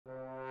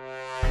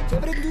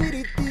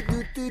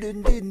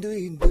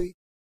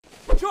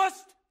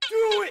Just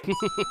do it!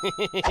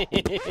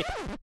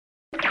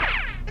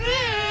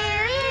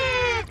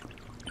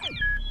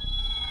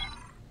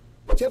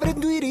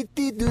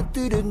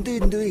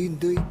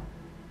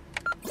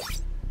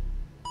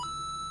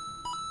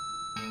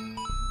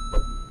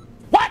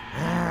 What?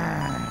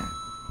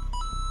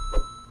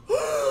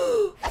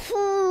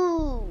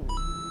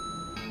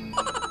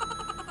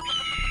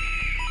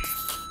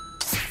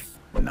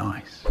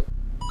 Nice.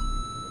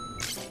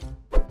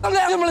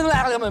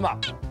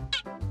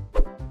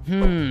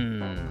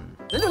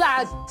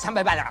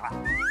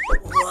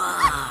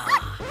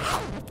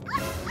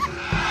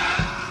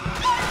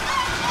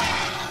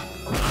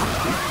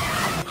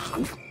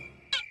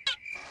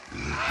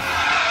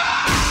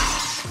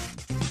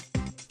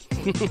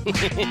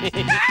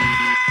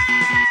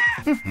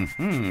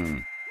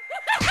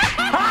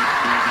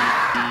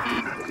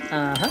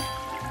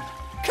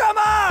 Come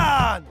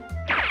on!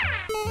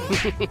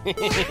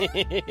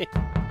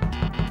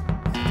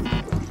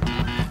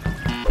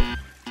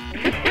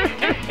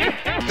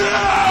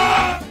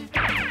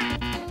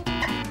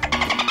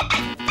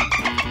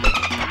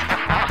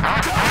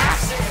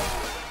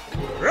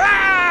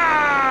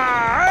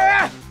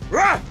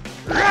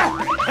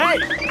 Hey!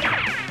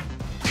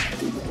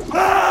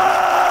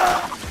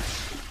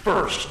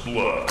 First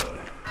blood.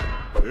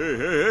 Hey,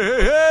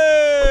 hey, hey,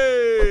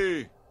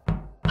 hey!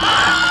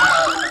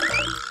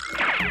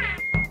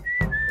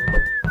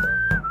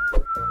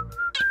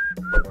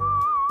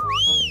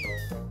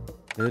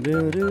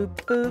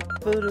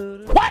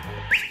 What?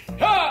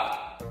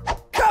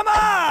 Come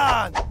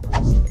on!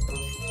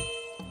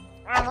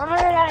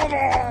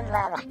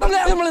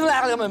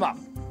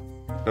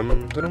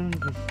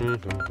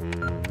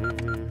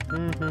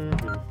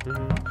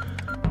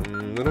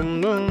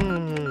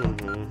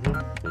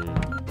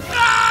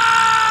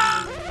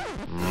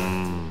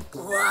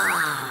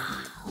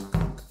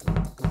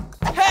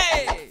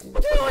 Hey!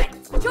 Do it!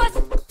 Just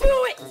do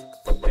it!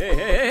 Hey,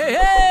 hey, hey,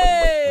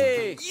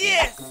 hey!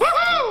 Yes!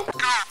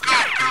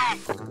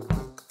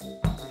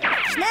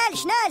 Schnell,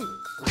 schnell!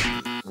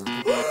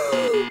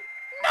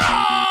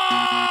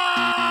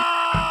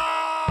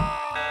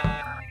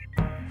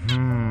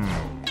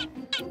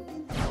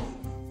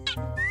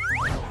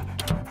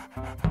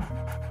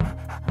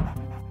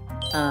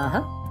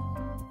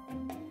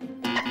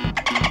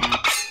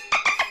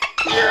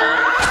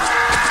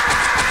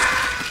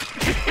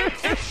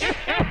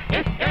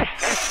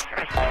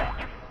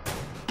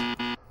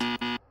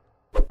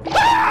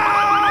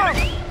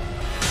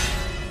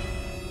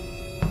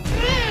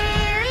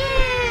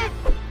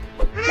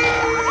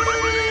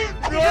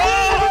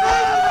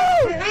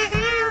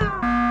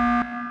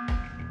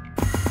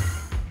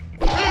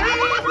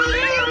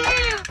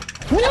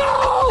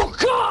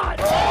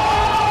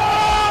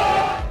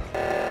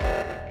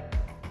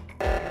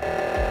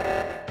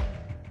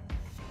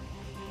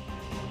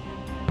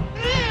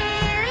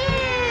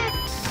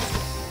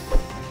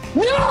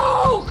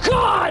 No,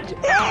 God!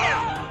 No,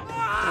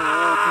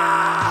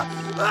 God!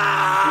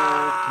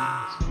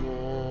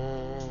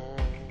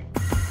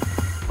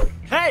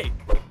 Hey!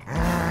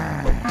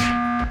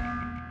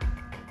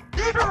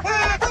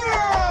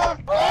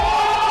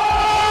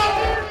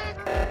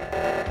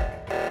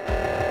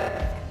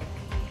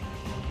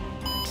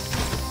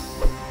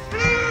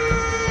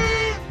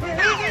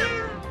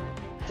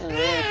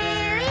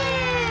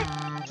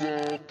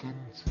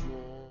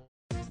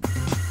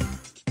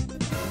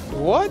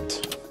 What?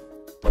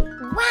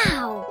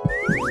 Wow!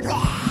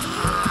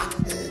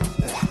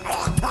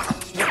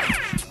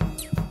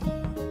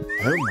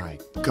 Oh my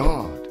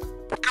God.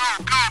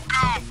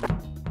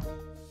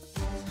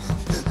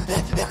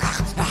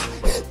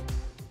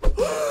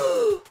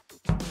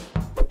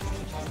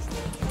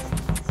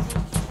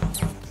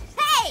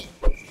 Hey!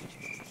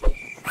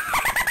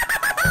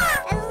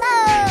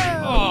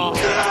 Hello!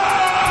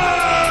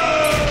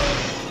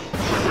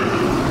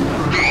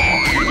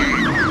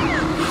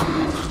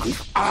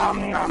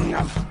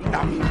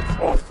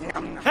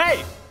 Hey!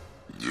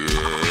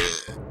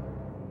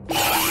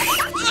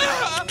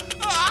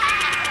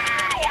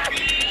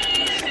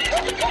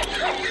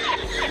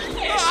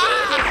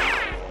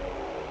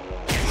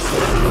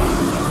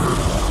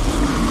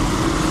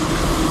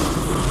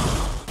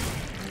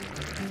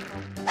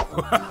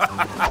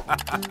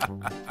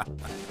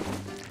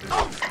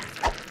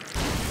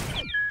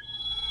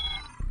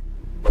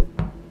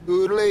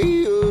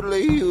 Oodly,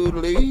 oodly,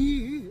 oodly.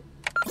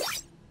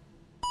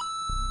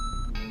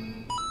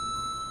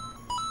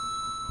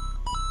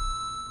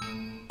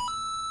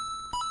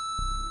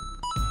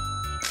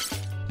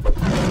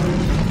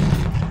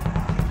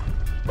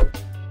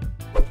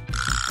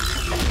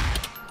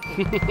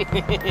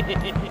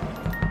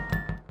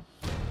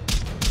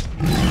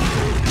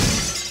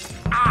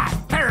 I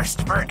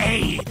thirst for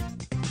aid.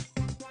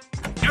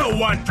 No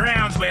one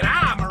drowns when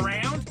I'm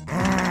around.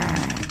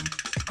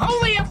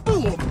 Only a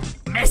fool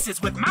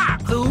messes with my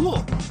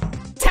pool.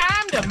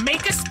 Time to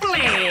make a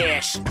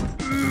splash.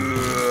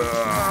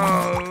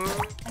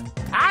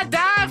 I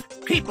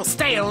dive, people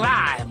stay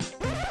alive.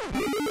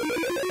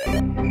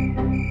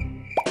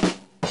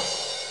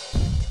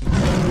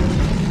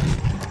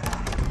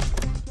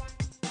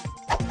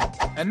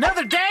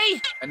 Another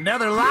day,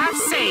 another life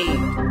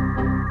saved.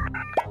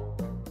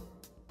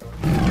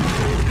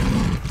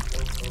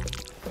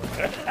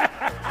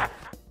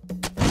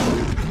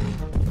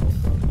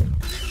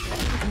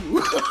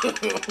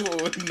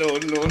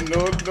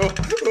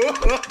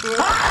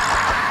 No.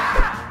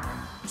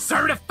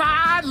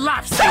 Certified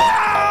life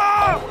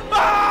saver.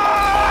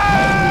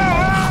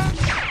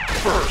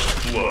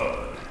 First blood.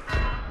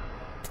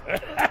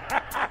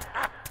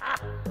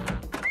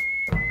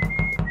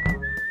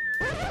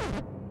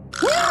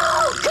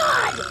 No,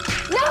 God!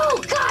 No,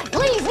 God,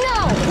 please,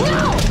 no!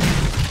 No!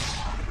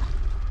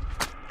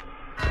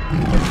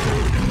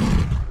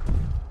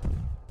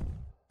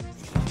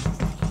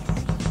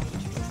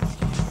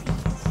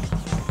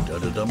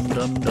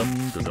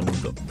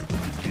 Da-da-dum-dum-dum-da-dum-dum.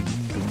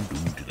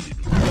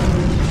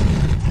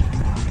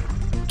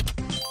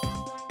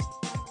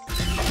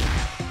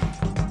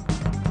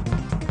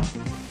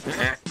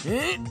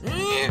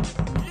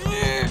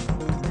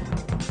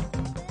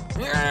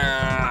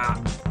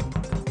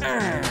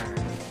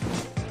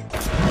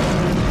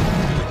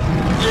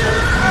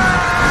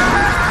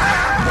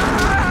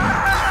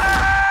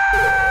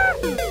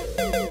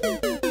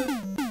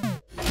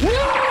 No,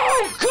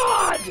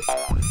 God!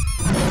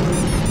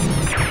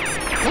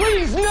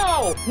 Please,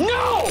 no!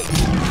 No!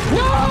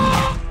 No!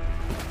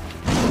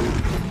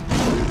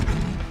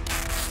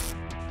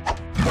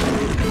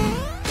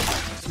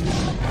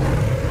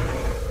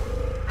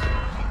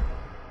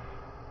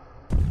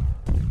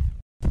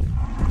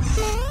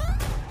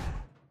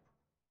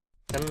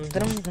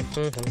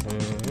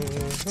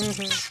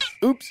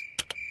 Oops.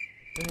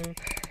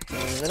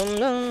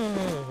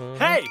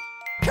 Hey!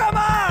 Come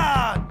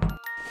on!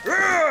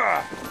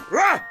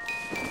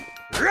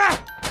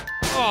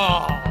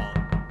 Oh.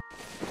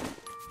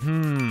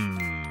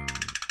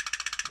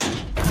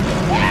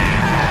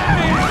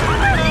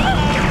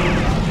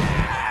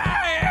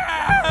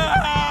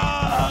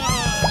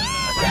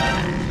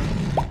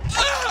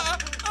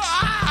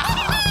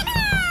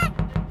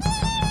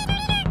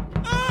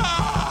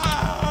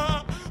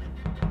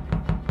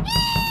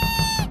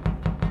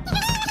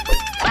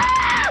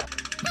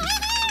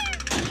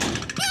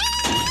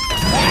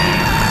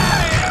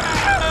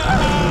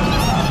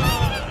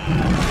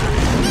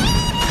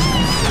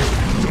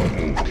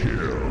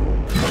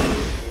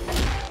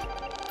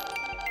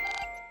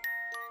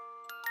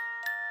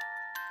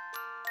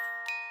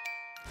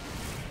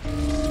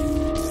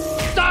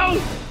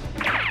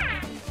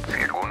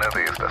 Si alguna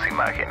de estas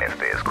imágenes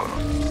te es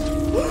conocida.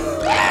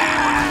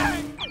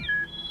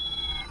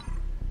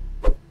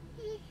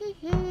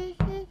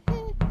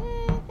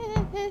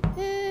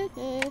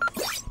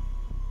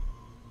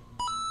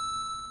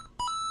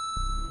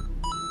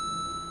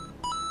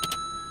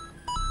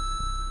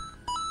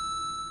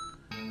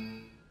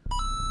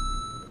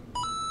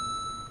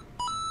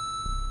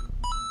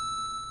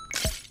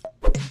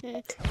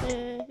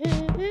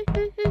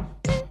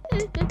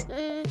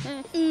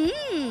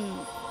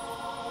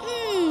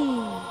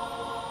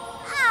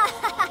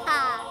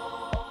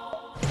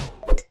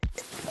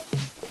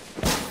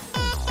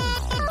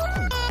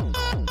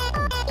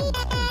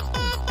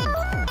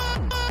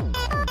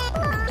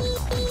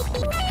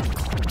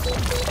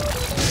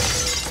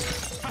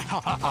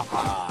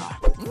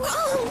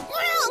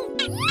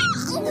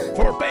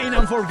 For pain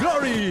and for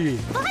glory!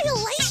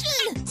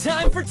 Violation!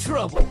 Time for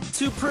trouble.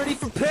 Too pretty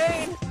for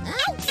pain.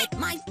 I'll kick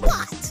my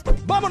butt!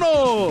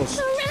 Vámonos!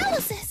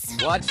 Paralysis!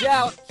 Watch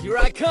out. Here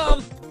I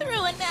come.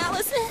 Through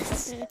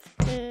analysis!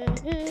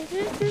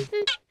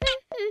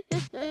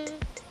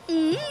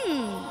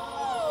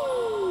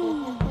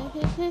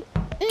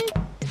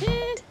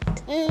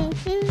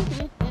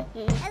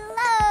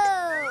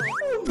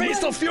 Hello!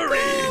 Beast of Fury!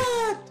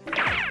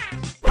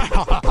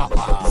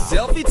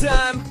 Selfie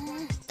time.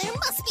 There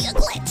must be a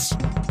glitch!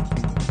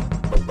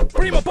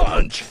 Primo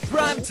Punch!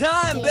 Prime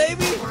time,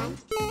 baby.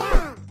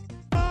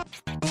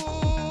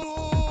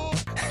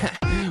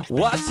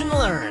 Watch and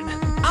learn.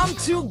 I'm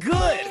too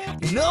good.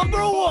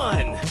 Number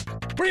one.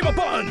 Primo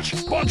Punch!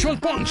 Punch,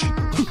 punch, punch!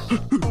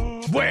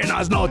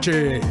 Buenas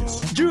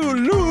noches! You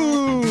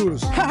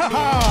lose! Ha ha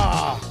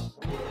ha!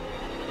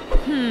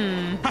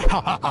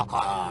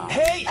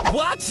 Hey,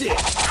 watch it.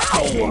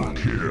 Double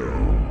kill.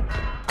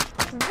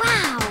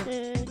 Wow!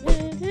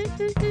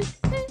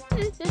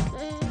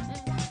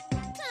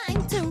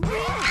 Time to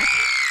read.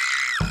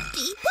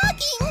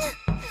 Debugging!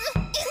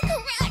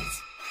 Incorrect!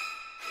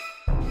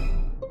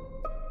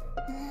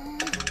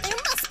 There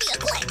must be a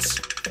glitch.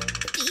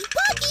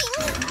 Debugging!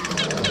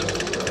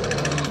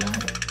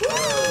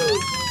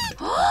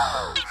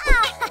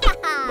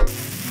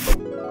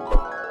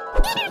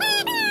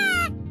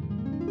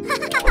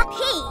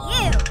 Hey,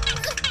 you!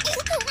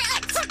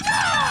 Incorrect!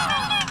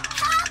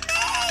 Help me!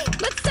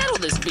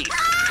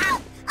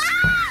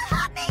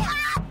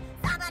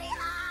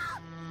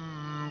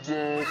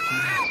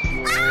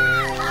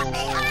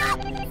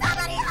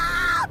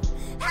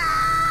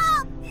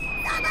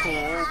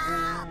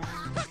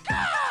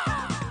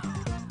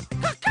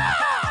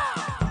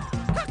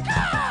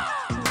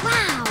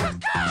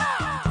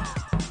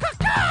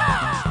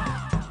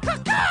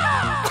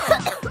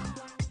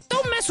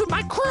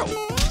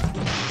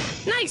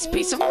 nice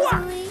piece of work.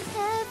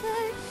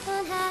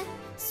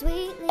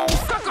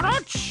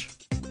 Cockroach!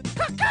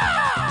 Caca!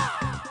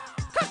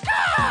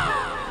 Caca!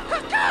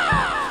 Caca!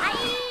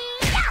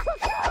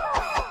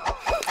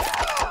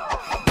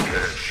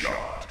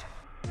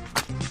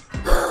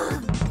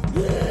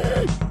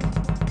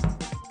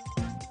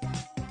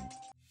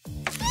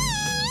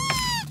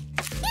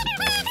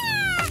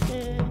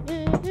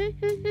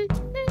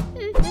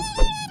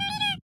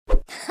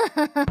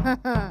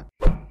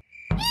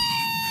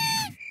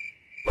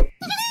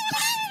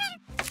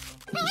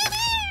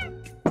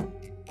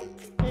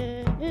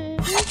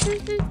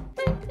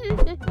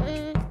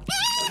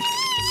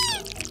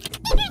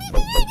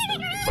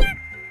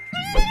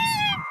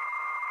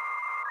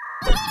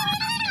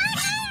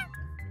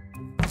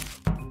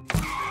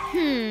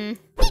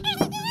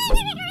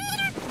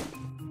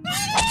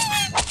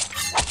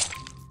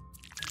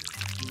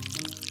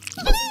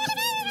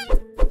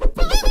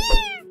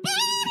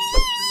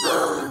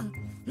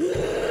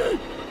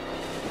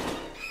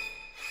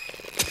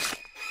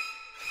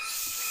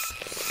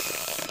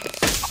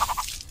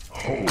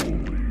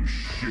 Holy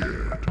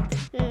shit.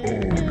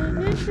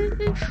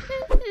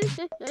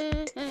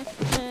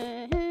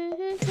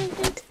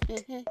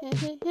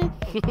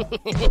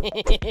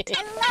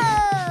 Hello!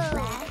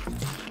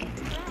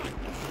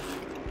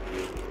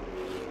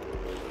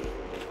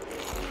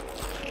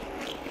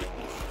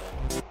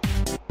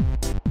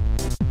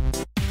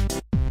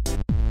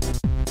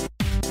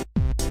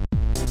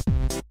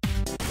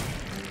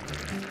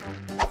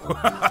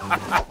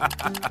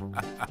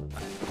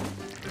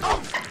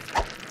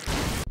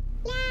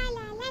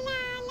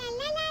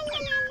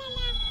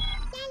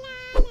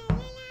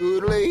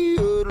 Oodly,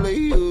 oodly,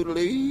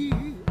 oodly.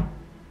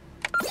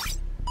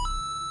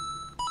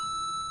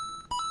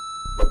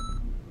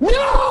 No!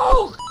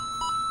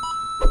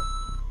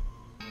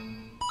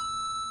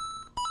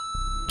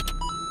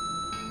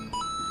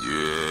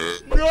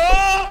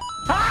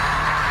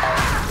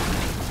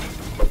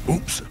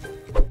 Oops.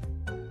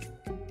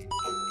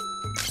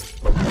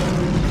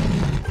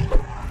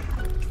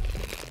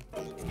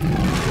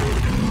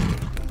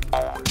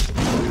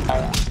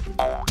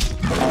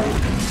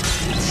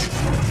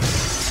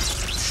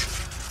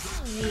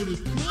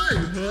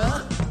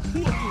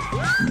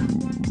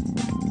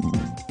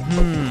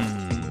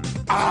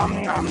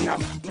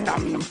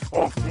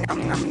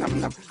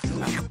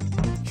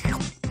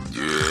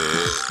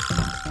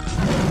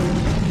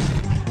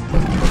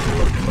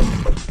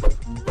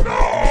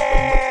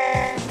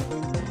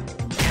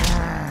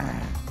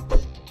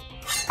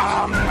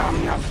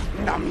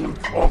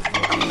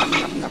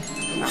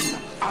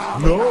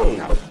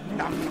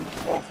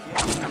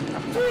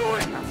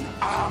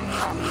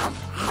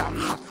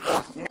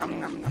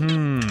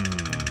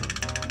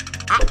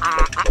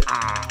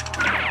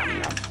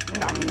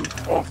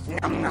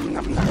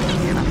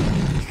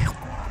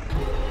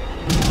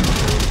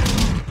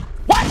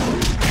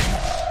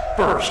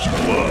 First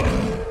blood.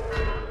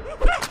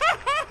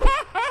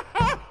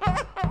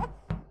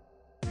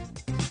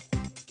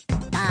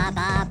 Ba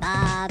ba ba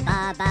ba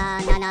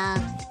banana.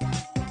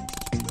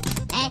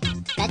 Eh,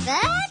 that's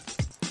it?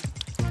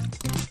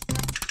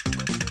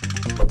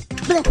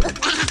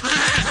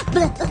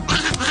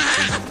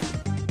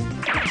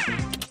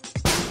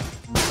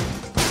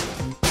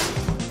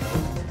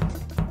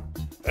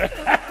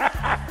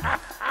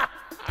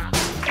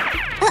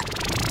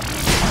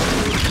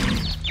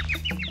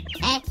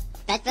 Eh,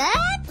 that's it?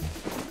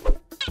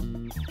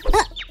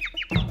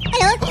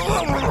 Hello?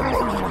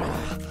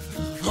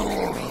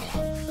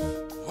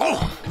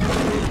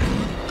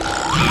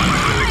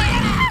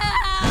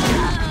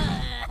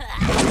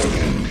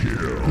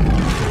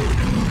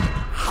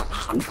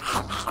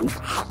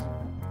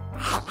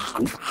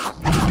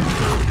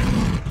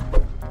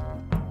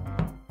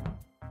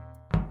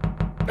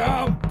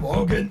 I'm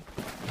bugging.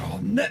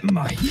 I'm netting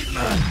my heat,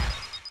 man.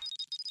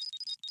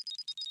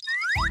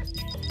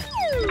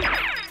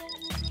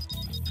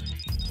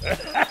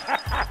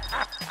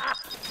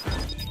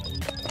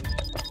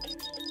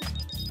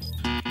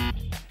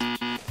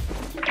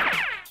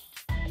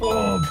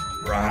 Oh,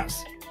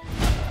 rats.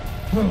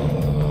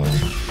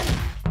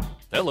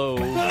 Hello.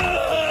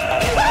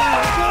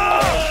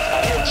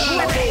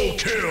 Triple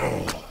kill.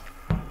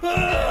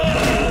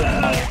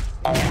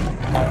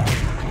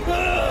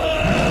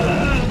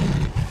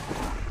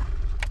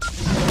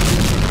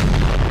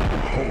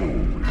 Holy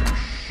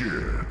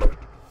shit.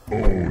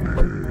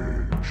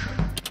 Ownage.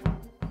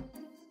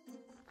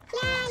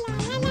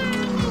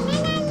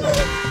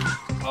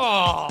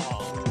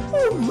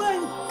 Oh my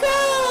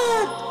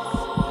god!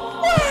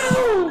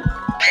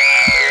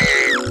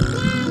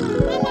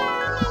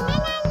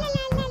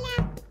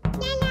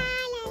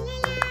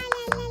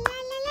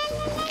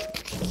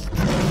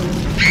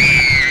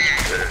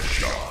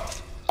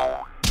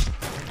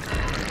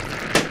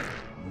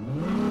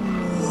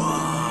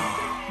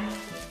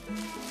 Wow!